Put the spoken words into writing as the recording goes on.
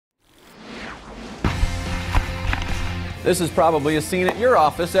This is probably a scene at your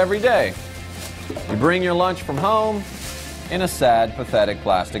office every day. You bring your lunch from home in a sad, pathetic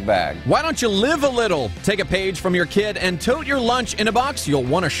plastic bag. Why don't you live a little? Take a page from your kid and tote your lunch in a box you'll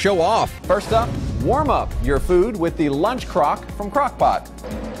want to show off. First up, warm up your food with the lunch crock from Crock-Pot.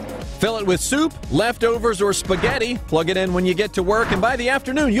 Fill it with soup, leftovers, or spaghetti. Plug it in when you get to work, and by the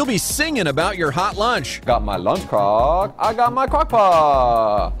afternoon, you'll be singing about your hot lunch. Got my lunch crock. I got my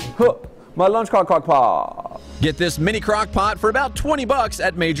Crock-Pot. Huh, my lunch Crock-Pot. Get this mini crock pot for about 20 bucks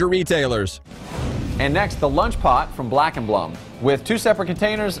at major retailers. And next, the lunch pot from Black & Blum. With 2 separate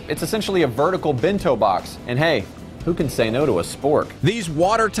containers, it's essentially a vertical bento box. And hey, who can say no to a spork? These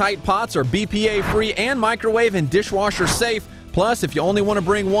watertight pots are BPA-free and microwave and dishwasher safe. Plus, if you only want to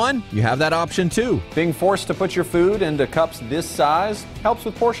bring one, you have that option too. Being forced to put your food into cups this size helps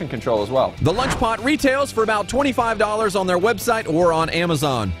with portion control as well. The lunch pot retails for about $25 on their website or on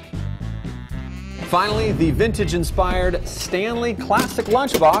Amazon. Finally, the vintage-inspired Stanley Classic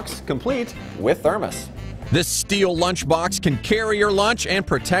Lunchbox, complete with thermos. This steel lunchbox can carry your lunch and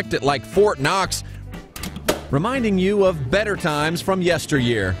protect it like Fort Knox, reminding you of better times from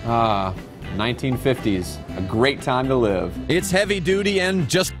yesteryear. 1950s, a great time to live. It's heavy duty and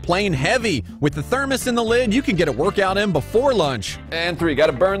just plain heavy. With the thermos in the lid, you can get a workout in before lunch. And 3, got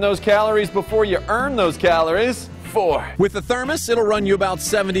to burn those calories before you earn those calories. 4. With the thermos, it'll run you about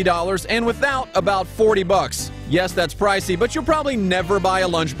 $70, and without, about 40 bucks. Yes, that's pricey, but you'll probably never buy a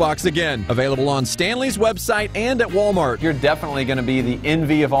lunchbox again. Available on Stanley's website and at Walmart. You're definitely going to be the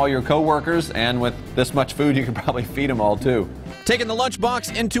envy of all your coworkers, and with this much food, you can probably feed them all too. Taking the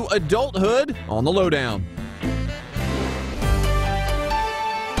lunchbox into adulthood on The Lowdown.